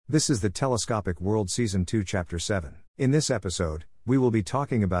This is the Telescopic World Season 2 Chapter 7. In this episode, we will be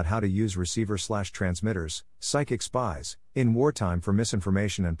talking about how to use receiver/transmitters, psychic spies, in wartime for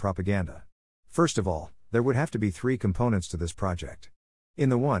misinformation and propaganda. First of all, there would have to be three components to this project. In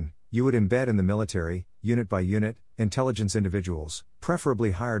the one, you would embed in the military, unit by unit, intelligence individuals,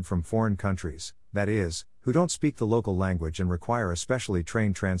 preferably hired from foreign countries, that is, who don't speak the local language and require a specially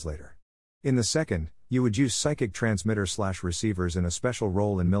trained translator. In the second, you would use psychic transmitters/receivers in a special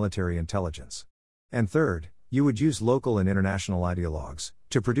role in military intelligence. And third, you would use local and international ideologues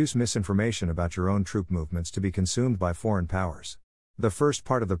to produce misinformation about your own troop movements to be consumed by foreign powers. The first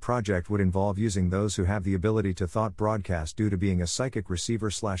part of the project would involve using those who have the ability to thought broadcast due to being a psychic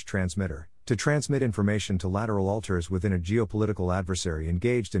receiver/transmitter, to transmit information to lateral altars within a geopolitical adversary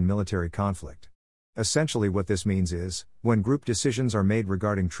engaged in military conflict. Essentially what this means is, when group decisions are made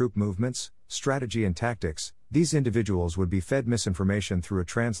regarding troop movements, strategy and tactics, these individuals would be fed misinformation through a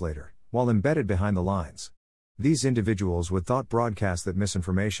translator, while embedded behind the lines. These individuals would thought broadcast that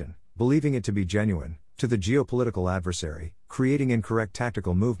misinformation, believing it to be genuine, to the geopolitical adversary, creating incorrect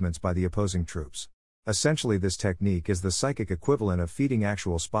tactical movements by the opposing troops. Essentially this technique is the psychic equivalent of feeding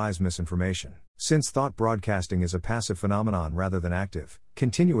actual spies misinformation. Since thought broadcasting is a passive phenomenon rather than active,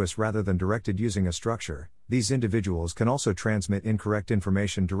 continuous rather than directed using a structure, these individuals can also transmit incorrect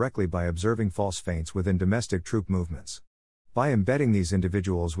information directly by observing false feints within domestic troop movements. By embedding these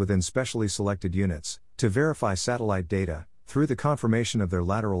individuals within specially selected units, to verify satellite data, through the confirmation of their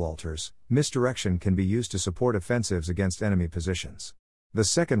lateral altars, misdirection can be used to support offensives against enemy positions. The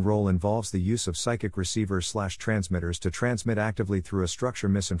second role involves the use of psychic receivers/transmitters to transmit actively through a structure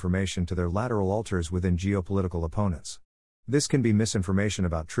misinformation to their lateral altars within geopolitical opponents. This can be misinformation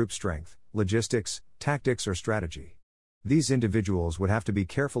about troop strength, logistics, tactics or strategy. These individuals would have to be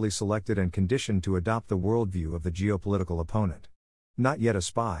carefully selected and conditioned to adopt the worldview of the geopolitical opponent. Not yet a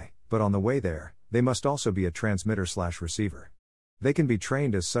spy, but on the way there, they must also be a transmitter/receiver. They can be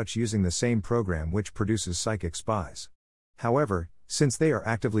trained as such using the same program which produces psychic spies. However, since they are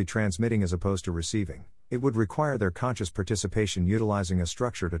actively transmitting as opposed to receiving, it would require their conscious participation utilizing a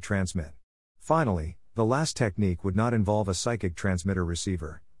structure to transmit. Finally, the last technique would not involve a psychic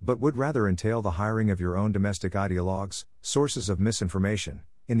transmitter-receiver, but would rather entail the hiring of your own domestic ideologues, sources of misinformation,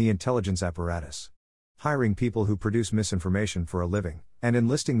 in the intelligence apparatus. Hiring people who produce misinformation for a living, and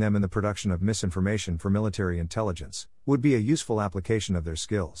enlisting them in the production of misinformation for military intelligence, would be a useful application of their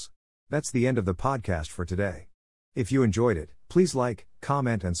skills. That's the end of the podcast for today. If you enjoyed it, please like,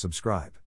 comment and subscribe.